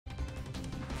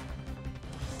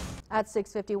At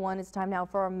 6:51, it's time now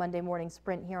for our Monday morning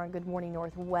sprint here on Good Morning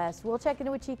Northwest. We'll check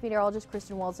in with Chief Meteorologist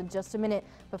Kristen Wells in just a minute,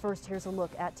 but first here's a look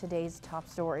at today's top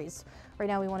stories. Right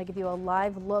now we want to give you a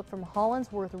live look from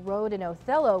Hollinsworth Road in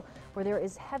Othello, where there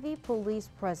is heavy police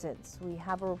presence. We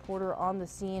have a reporter on the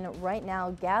scene right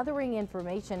now gathering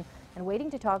information and waiting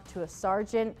to talk to a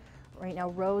sergeant. Right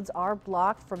now roads are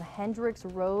blocked from Hendricks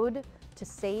Road to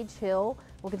Sage Hill.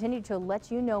 We'll continue to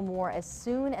let you know more as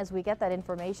soon as we get that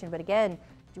information, but again,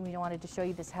 we wanted to show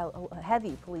you this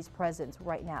heavy police presence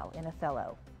right now in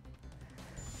Othello.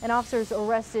 And officers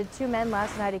arrested two men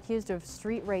last night accused of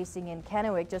street racing in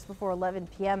Kennewick. Just before 11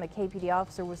 p.m., a KPD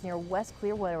officer was near West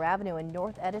Clearwater Avenue and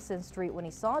North Edison Street when he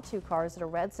saw two cars at a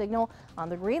red signal. On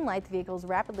the green light, the vehicles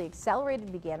rapidly accelerated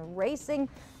and began racing.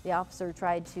 The officer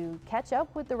tried to catch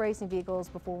up with the racing vehicles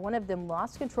before one of them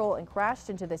lost control and crashed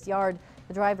into this yard.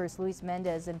 The drivers, Luis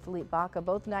Mendez and Felipe Baca,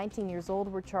 both 19 years old,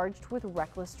 were charged with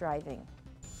reckless driving.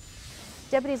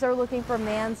 Deputies are looking for a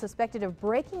man suspected of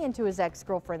breaking into his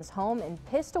ex-girlfriend's home and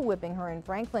pistol whipping her in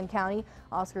Franklin County.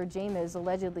 Oscar James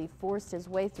allegedly forced his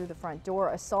way through the front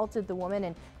door, assaulted the woman,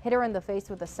 and hit her in the face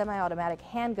with a semi-automatic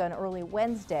handgun early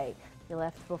Wednesday. He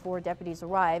left before deputies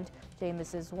arrived.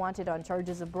 James is wanted on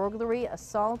charges of burglary,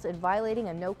 assault, and violating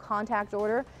a no-contact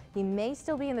order. He may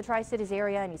still be in the Tri-Cities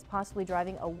area, and he's possibly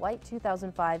driving a white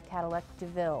 2005 Cadillac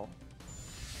DeVille.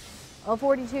 A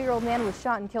 42-year-old man was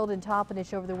shot and killed in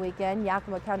Toppenish over the weekend.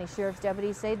 Yakima County Sheriff's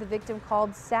deputies say the victim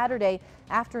called Saturday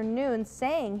afternoon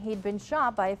saying he'd been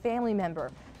shot by a family member.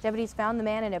 Deputies found the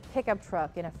man in a pickup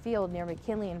truck in a field near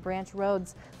McKinley and Branch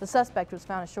Roads. The suspect was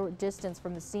found a short distance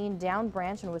from the scene down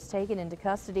Branch and was taken into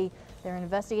custody. They're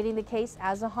investigating the case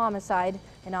as a homicide.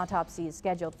 An autopsy is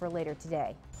scheduled for later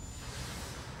today.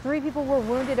 3 people were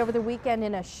wounded over the weekend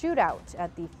in a shootout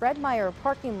at the Fred Meyer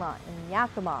parking lot in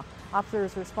Yakima.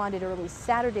 Officers responded early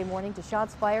Saturday morning to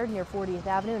shots fired near 40th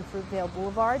Avenue and Fruitvale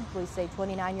Boulevard. Police say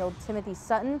 29-year-old Timothy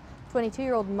Sutton,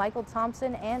 22-year-old Michael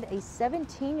Thompson, and a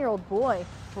 17-year-old boy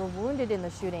were wounded in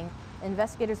the shooting.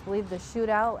 Investigators believe the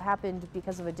shootout happened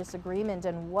because of a disagreement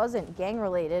and wasn't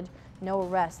gang-related. No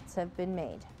arrests have been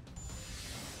made.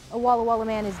 A Walla Walla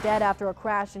man is dead after a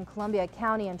crash in Columbia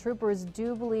County, and troopers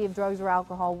do believe drugs or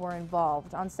alcohol were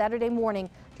involved. On Saturday morning,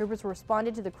 troopers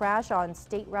responded to the crash on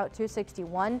State Route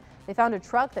 261. They found a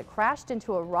truck that crashed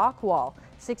into a rock wall.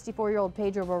 64-year-old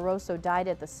Pedro Barroso died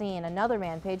at the scene. Another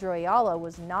man, Pedro Ayala,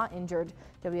 was not injured.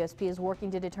 WSP is working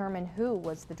to determine who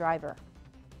was the driver.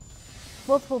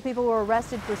 Multiple people were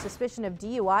arrested for suspicion of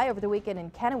DUI over the weekend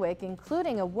in Kennewick,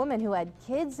 including a woman who had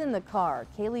kids in the car.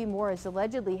 Kaylee Morris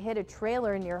allegedly hit a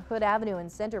trailer near Hood Avenue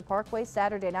and Center Parkway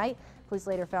Saturday night. Police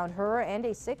later found her and a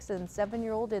 6- and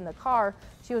 7-year-old in the car.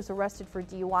 She was arrested for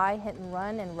DUI, hit and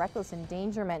run, and reckless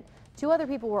endangerment. 2 other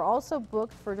people were also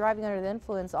booked for driving under the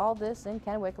influence, all this in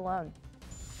Kennewick alone.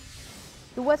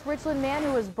 The West Richland man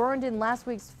who was burned in last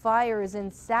week's fire is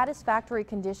in satisfactory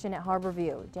condition at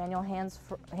Harborview. Daniel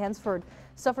Hansford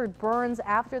suffered burns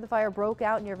after the fire broke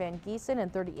out near Van Giesen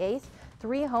and 38th.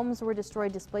 3 homes were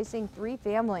destroyed, displacing 3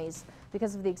 families.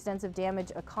 Because of the extensive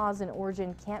damage, a cause and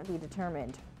origin can't be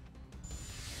determined.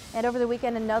 And over the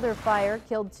weekend, another fire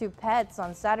killed 2 pets.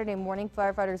 On Saturday morning,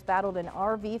 firefighters battled an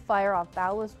RV fire off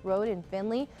Ballast Road in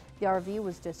Findlay. The RV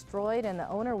was destroyed and the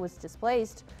owner was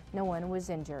displaced. No one was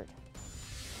injured.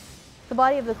 The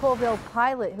body of the Colville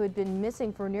pilot who had been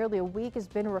missing for nearly a week has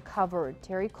been recovered.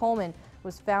 Terry Coleman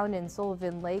was found in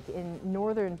Sullivan Lake in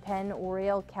northern Penn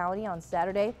Oriole County on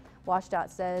Saturday. WashDOT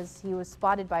says he was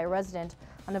spotted by a resident.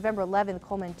 On November 11th,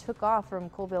 Coleman took off from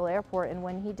Colville Airport, and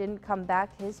when he didn't come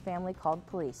back, his family called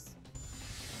police.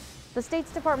 The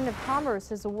state's Department of Commerce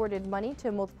has awarded money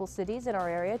to multiple cities in our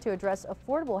area to address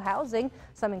affordable housing.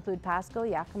 Some include Pasco,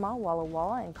 Yakima, Walla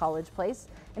Walla, and College Place.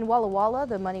 In Walla Walla,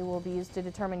 the money will be used to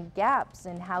determine gaps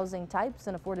in housing types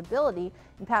and affordability.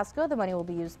 In Pasco, the money will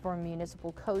be used for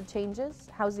municipal code changes.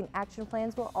 Housing action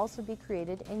plans will also be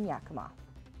created in Yakima.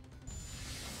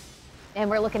 And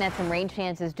we're looking at some rain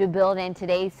chances to build in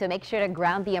today, so make sure to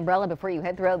grab the umbrella before you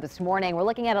head through this morning. We're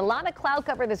looking at a lot of cloud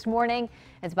cover this morning.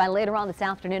 It's by later on this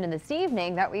afternoon and this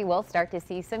evening that we will start to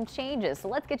see some changes. So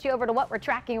let's get you over to what we're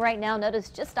tracking right now. Notice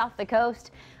just off the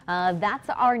coast, that's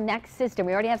our next system.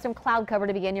 We already have some cloud cover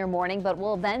to begin your morning, but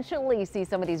we'll eventually see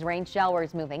some of these rain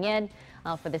showers moving in.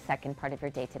 for the second part of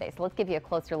your day today. So let's give you a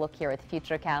closer look here at the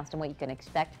Futurecast and what you can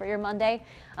expect for your Monday.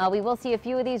 We will see a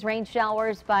few of these rain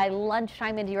showers by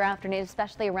lunchtime into your afternoon,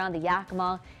 especially around the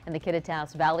Yakima and the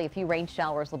Kittitas Valley. A few rain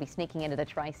showers will be sneaking into the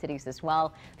Tri-Cities as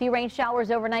well. A few rain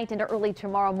showers overnight into early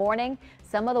tomorrow morning.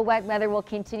 Some of the wet weather will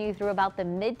continue through about the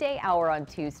midday hour on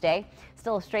Tuesday.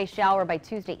 Still a stray shower by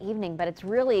Tuesday evening, but it's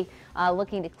really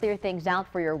looking to clear things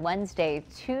out for your Wednesday.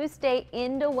 Tuesday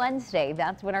into Wednesday,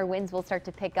 that's when our winds will start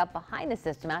to pick up behind the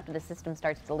system. After the system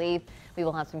starts to leave, we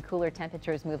will have some cooler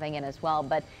temperatures moving in as well.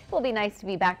 But it will be nice to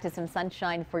be back to some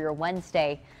sunshine for your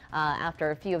Wednesday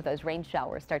after a few of those rain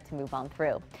showers start to move on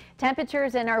through.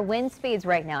 Temperatures and our wind speeds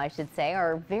right now, I should say,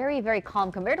 are very, very calm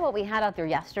compared to what we had out there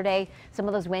yesterday. Some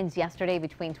of those winds yesterday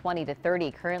between 20 to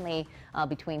 30, currently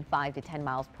between 5 to 10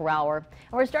 miles per hour.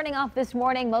 And we're starting off this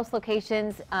morning, most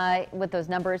locations with those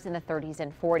numbers in the 30s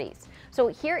and 40s. So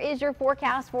here is your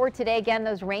forecast for today. Again,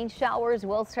 those rain showers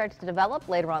will start to develop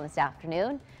later on this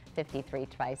afternoon. 53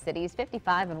 Tri-Cities,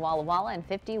 55 in Walla Walla, and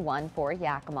 51 for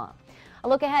Yakima. A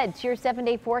look ahead to your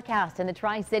 7-day forecast in the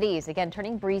Tri-Cities. Again,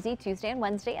 turning breezy Tuesday and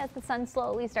Wednesday as the sun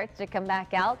slowly starts to come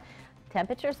back out.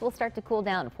 Temperatures will start to cool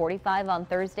down. 45 on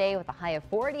Thursday with a high of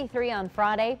 43 on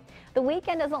Friday. The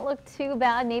weekend doesn't look too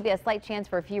bad. Maybe a slight chance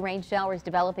for a few rain showers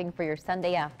developing for your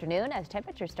Sunday afternoon as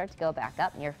temperatures start to go back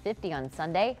up near 50 on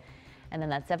Sunday. And then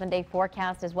that 7-day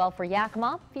forecast as well for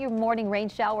Yakima. A few morning rain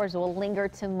showers will linger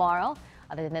tomorrow.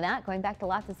 Other than that, going back to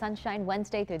lots of sunshine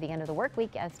Wednesday through the end of the work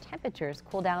week as temperatures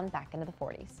cool down back into the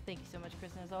 40s. Thank you so much,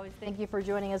 Kristen. As always, thank you for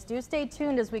joining us. Do stay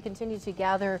tuned as we continue to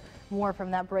gather more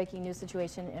from that breaking news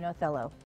situation in Othello.